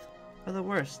truth or the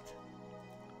worst.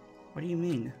 What do you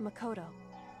mean? Makoto.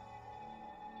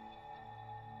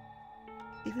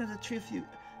 Even if the truth you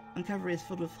uncover is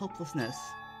filled with hopelessness,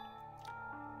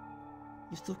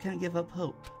 you still can't give up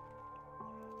hope.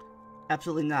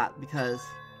 Absolutely not, because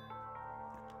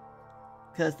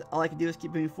all I can do is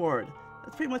keep moving forward.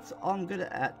 That's pretty much all I'm good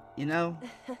at, you know?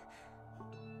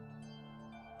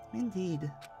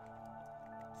 Indeed.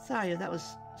 Sorry if that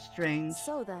was strange.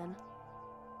 So then...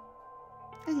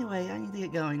 Anyway, I need to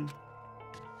get going.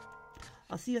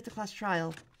 I'll see you at the class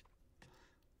trial.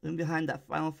 Leaving behind that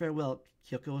final farewell,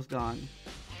 Kyoko was gone.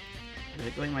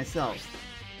 I'm going myself.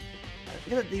 I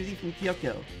got a DVD from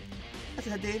Kyoko. That's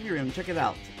a DVD room, check it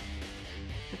out.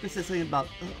 Kyoko says something about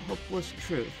hopeless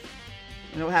truth.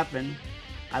 You know what happened?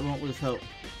 I won't lose hope.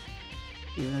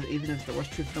 Even if it's the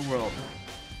worst truth in the world.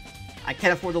 I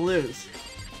can't afford to lose.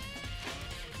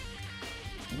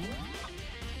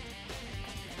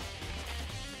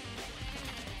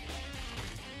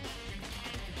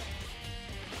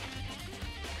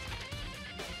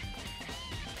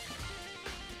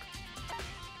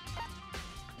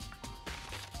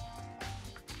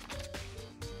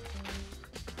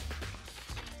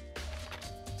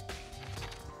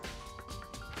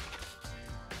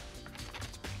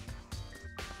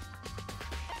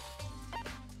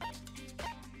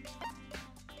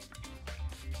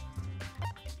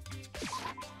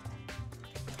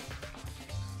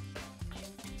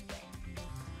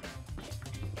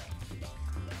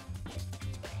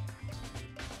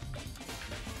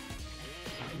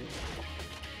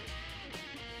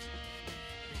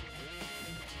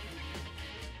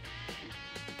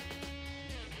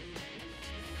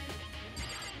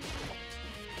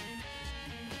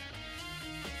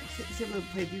 was able to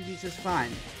play DVDs just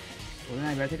fine. Well, then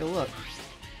I better take a look.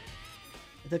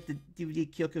 I took the DVD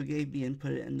Kyoko gave me and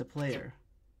put it in the player.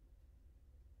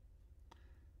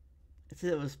 It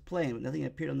said it was playing, but nothing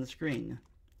appeared on the screen.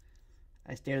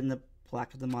 I stared in the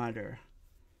black of the monitor.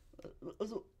 It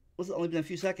was only been a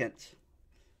few seconds,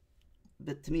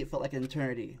 but to me it felt like an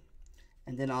eternity.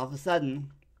 And then all of a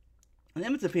sudden, an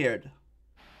image appeared.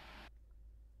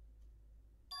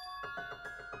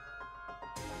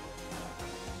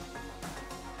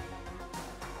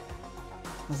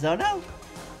 Mizuno?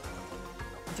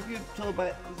 It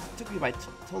took me by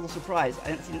total surprise. I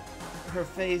hadn't seen her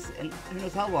face in who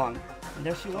knows how long, and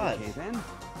there she was. Okay then,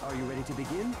 are you ready to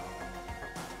begin?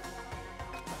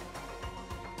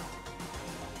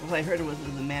 What I heard was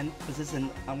a man positioned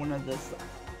on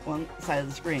one side of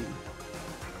the screen.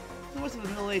 It was a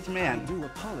middle-aged man. I do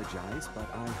apologize, but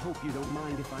I hope you don't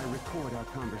mind if I record our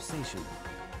conversation.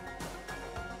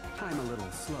 I'm a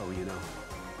little slow, you know.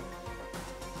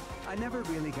 I never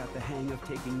really got the hang of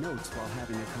taking notes while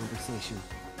having a conversation.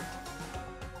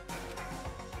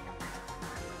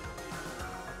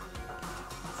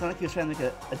 It sounded like he was trying to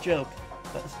make a joke,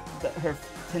 but her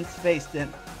tense face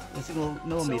didn't a single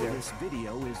millimeter. So this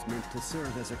video is meant to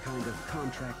serve as a kind of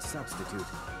contract substitute.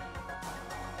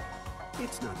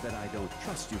 It's not that I don't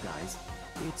trust you guys.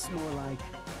 It's more like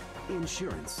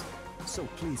insurance. So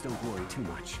please don't worry too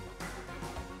much.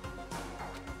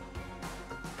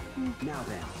 Now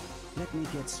then, let me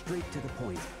get straight to the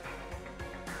point.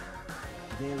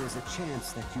 There is a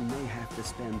chance that you may have to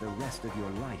spend the rest of your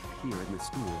life here in the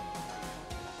school.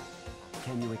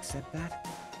 Can you accept that?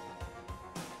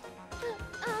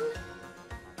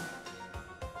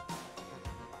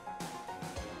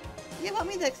 You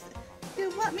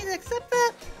want me to accept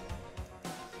that?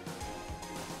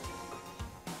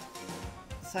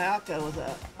 Sayaka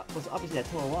was obviously at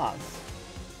total loss.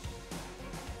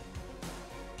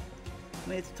 It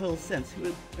made total sense. Who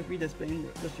would agree to spend the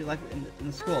rest of your life in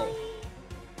the school?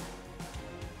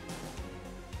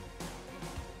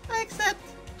 I accept.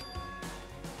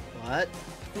 What?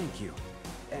 Thank you.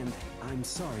 And I'm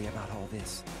sorry about all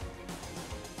this.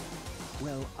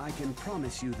 Well, I can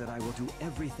promise you that I will do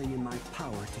everything in my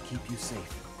power to keep you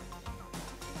safe.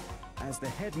 As the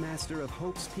headmaster of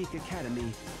Hope's Peak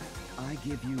Academy, I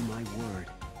give you my word.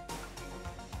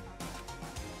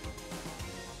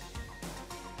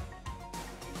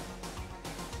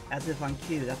 As if on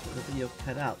cue, that's what the video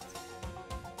cut out.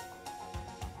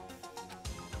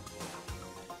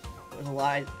 There's a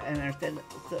lie, and I understand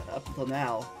up until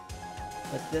now,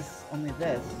 but this, only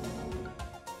this.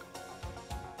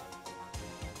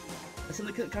 I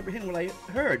simply couldn't comprehend what I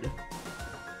heard.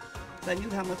 I knew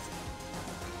how much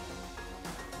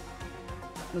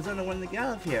Mizuno wanted to get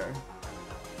out of here.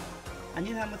 I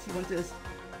knew how much he wanted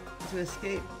to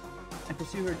escape and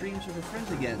pursue her dreams with her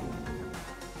friends again.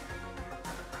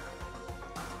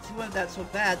 She wanted that so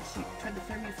bad, she tried to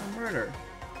frame me for murder.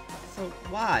 So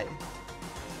why?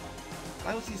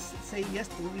 Why would she say yes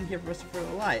to living here for the rest of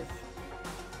her life?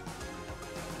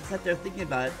 I sat there thinking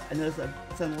about it. I noticed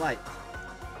it's unliked.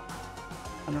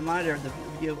 On the monitor, the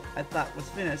video I thought was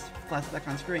finished flashed back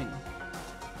on screen.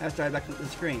 I started back on the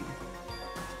screen.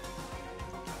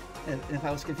 And if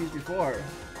I was confused before,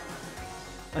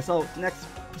 I saw next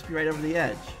must be right over the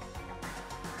edge.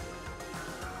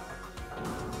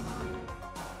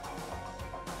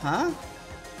 Huh?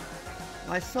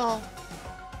 What I saw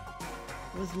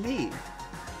was me.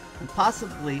 And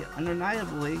possibly,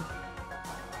 undeniably,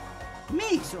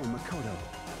 me! So, Makoto,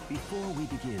 before we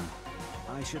begin,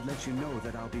 I should let you know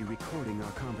that I'll be recording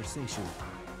our conversation.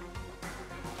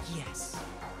 Yes.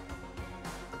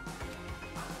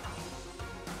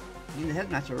 Me and the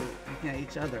headmaster were looking at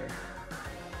each other.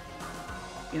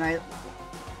 And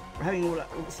we're having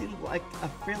what seemed like a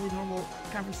fairly normal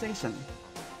conversation.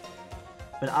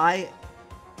 But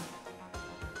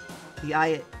the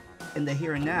I in the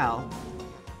here and now,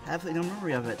 have absolutely no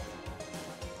memory of it.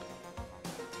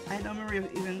 I had no memory of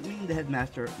even meeting the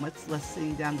headmaster, much less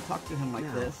sitting down to talk to him like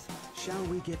now, this. Shall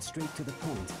we get straight to the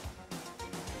point?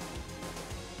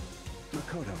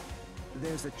 Makoto,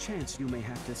 there's a chance you may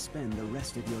have to spend the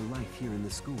rest of your life here in the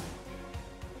school.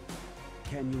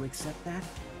 Can you accept that?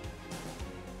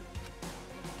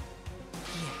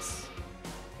 Yes.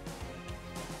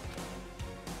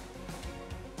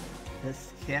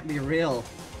 This can't be real.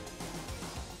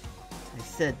 I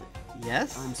said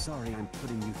yes? I'm sorry I'm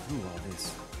putting you through all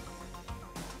this.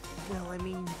 Well, I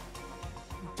mean,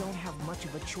 we don't have much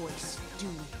of a choice, do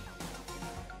we?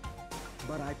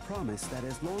 But I promise that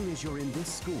as long as you're in this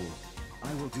school,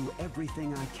 I will do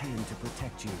everything I can to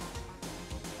protect you.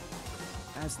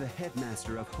 As the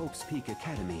headmaster of Hope's Peak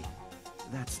Academy,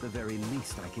 that's the very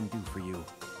least I can do for you.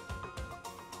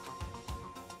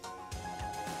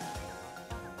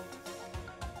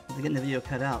 Again, the video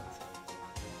cut out.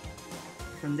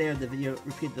 From there, the video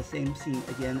repeated the same scene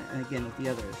again and again with the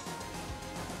others.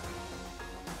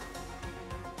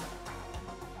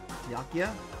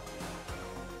 Yakuya,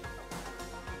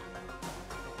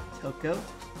 Toko,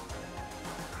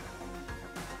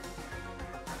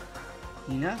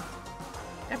 Hina,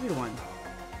 everyone.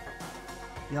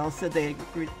 They all said they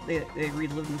agreed to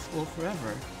live in the school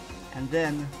forever. And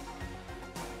then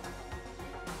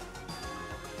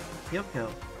Kyoko.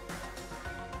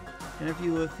 An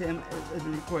interview with him has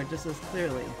been recorded just as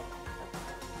clearly.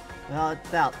 Without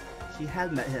a doubt, she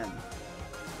had met him.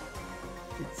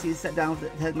 She sat down with the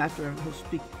headmaster of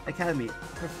Hope Peak Academy,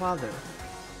 her father.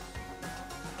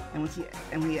 And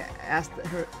when he asked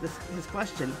her his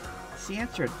question, she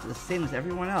answered the same as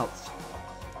everyone else.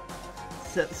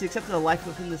 So she accepted a life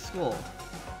within the school.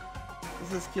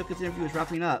 This is Kyoko's interview was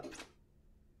wrapping up.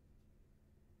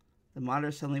 The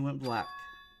monitor suddenly went black.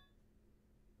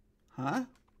 Huh?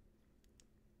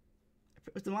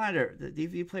 It was the monitor. The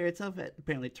DVD player itself had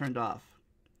apparently turned off.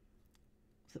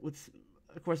 Which,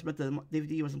 of course, meant the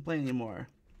DVD wasn't playing anymore.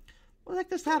 What the heck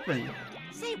just happened?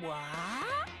 Say what?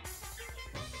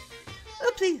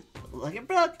 Oopsie! Look it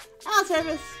broke! All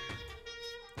service!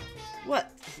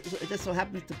 What? It just so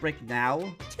happens to break now?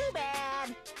 Too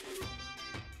bad.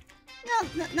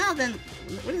 Now then,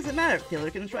 what does it matter?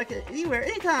 Failure can strike it anywhere,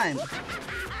 anytime!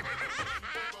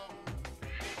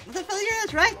 The failure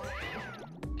is, right?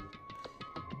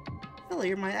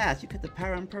 Failure, my ass, you cut the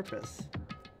power on purpose.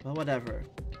 Well, whatever.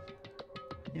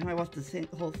 You know, I watched the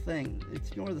whole thing.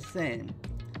 It's more the same.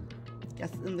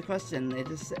 Ask them the question, they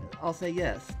just all say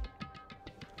yes.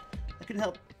 I couldn't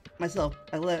help myself.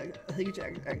 I let a huge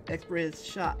expirated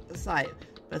shot aside,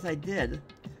 but as I did,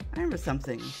 I remember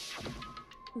something.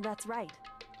 That's right.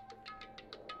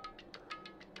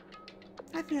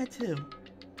 I think that too.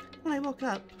 When I woke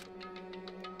up,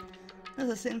 there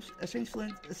was a strange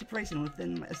feeling of separation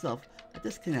within myself, a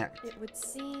disconnect. It would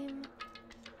seem...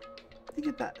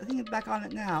 Thinking back on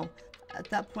it now, at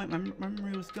that point my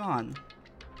memory was gone.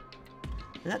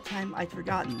 At that time, I'd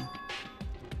forgotten.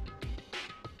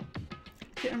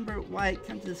 I couldn't remember why I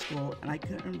came to the school, and I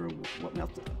couldn't remember what my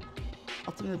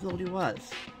ultimate ability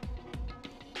was.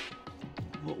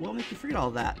 What made you forget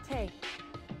all that? Hey.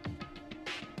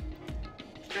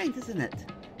 Strange, isn't it?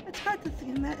 It's hard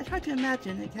to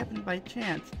imagine it happened by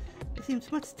chance. It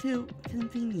seems much too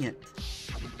convenient.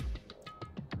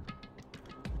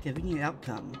 A convenient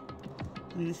outcome.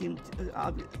 I mean, it seems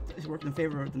to work in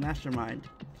favor of the mastermind.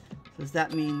 So does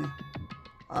that mean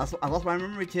I lost my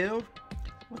memory too?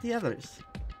 What the others?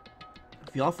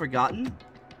 Have you all forgotten?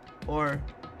 Or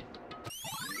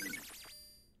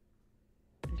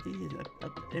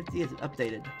if the is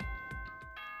updated.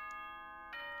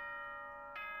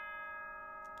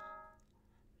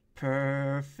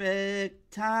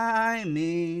 Perfect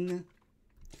timing.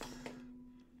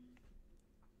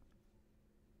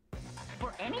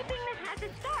 For anything that has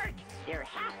a start, there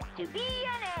has to be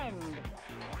an end.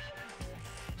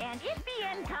 And if the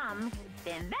end comes,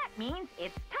 then that means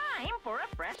it's time for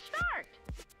a fresh start.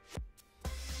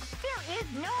 There is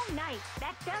no night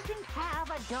that doesn't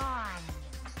have a dawn.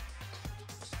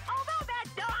 Although that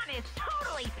dawn is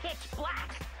totally pitch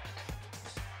black,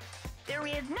 there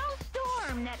is no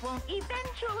storm that won't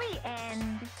eventually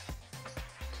end.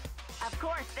 Of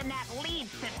course, then that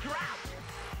leads to drought.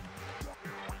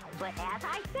 But as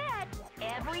I said,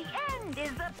 every end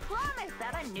is the promise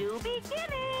of a new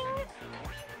beginning.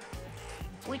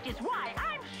 Which is why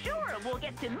I'm sure we'll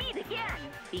get to meet again,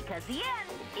 because the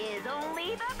end is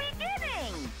only the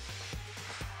beginning.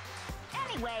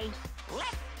 Anyway,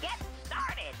 let's get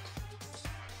started.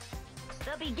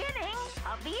 The beginning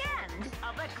of the end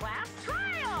of the class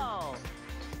trial.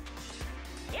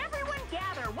 Everyone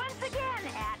gather once again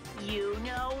at you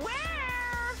know where.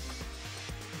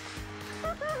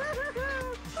 It's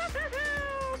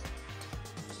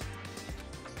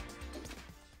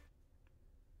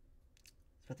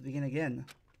about to begin again.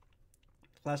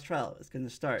 The class trial is going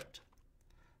to start.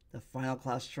 The final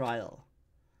class trial.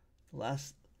 The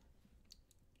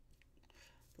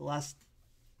last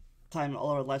time all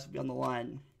our lives will be on the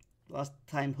line. The last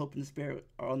time hope and despair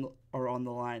are on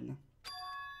the line.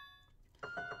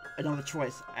 I don't have a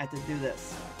choice. I have to do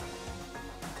this.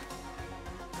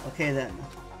 Okay then.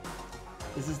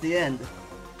 This is the end.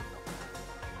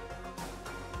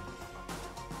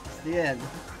 This is the end.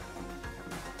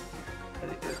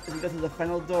 As we go through the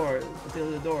final door,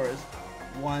 the doors,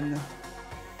 one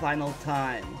final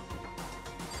time.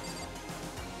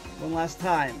 One last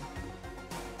time.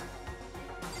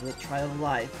 The trial of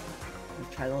life,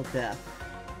 the trial of death.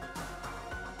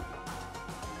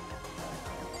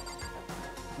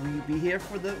 Will you be here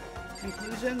for the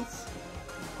conclusions?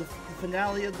 The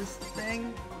finale of this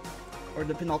thing? Or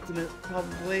the penultimate,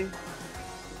 probably?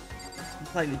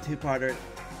 Probably a two-parter.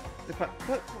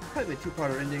 Probably a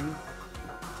two-parter ending.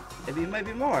 Maybe it might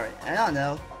be more. I don't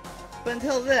know. But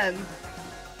until then,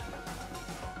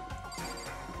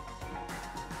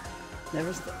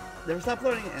 never stop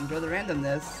learning and enjoy the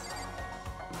randomness.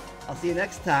 I'll see you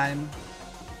next time.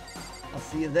 I'll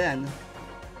see you then.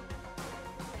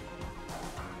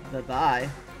 Bye-bye.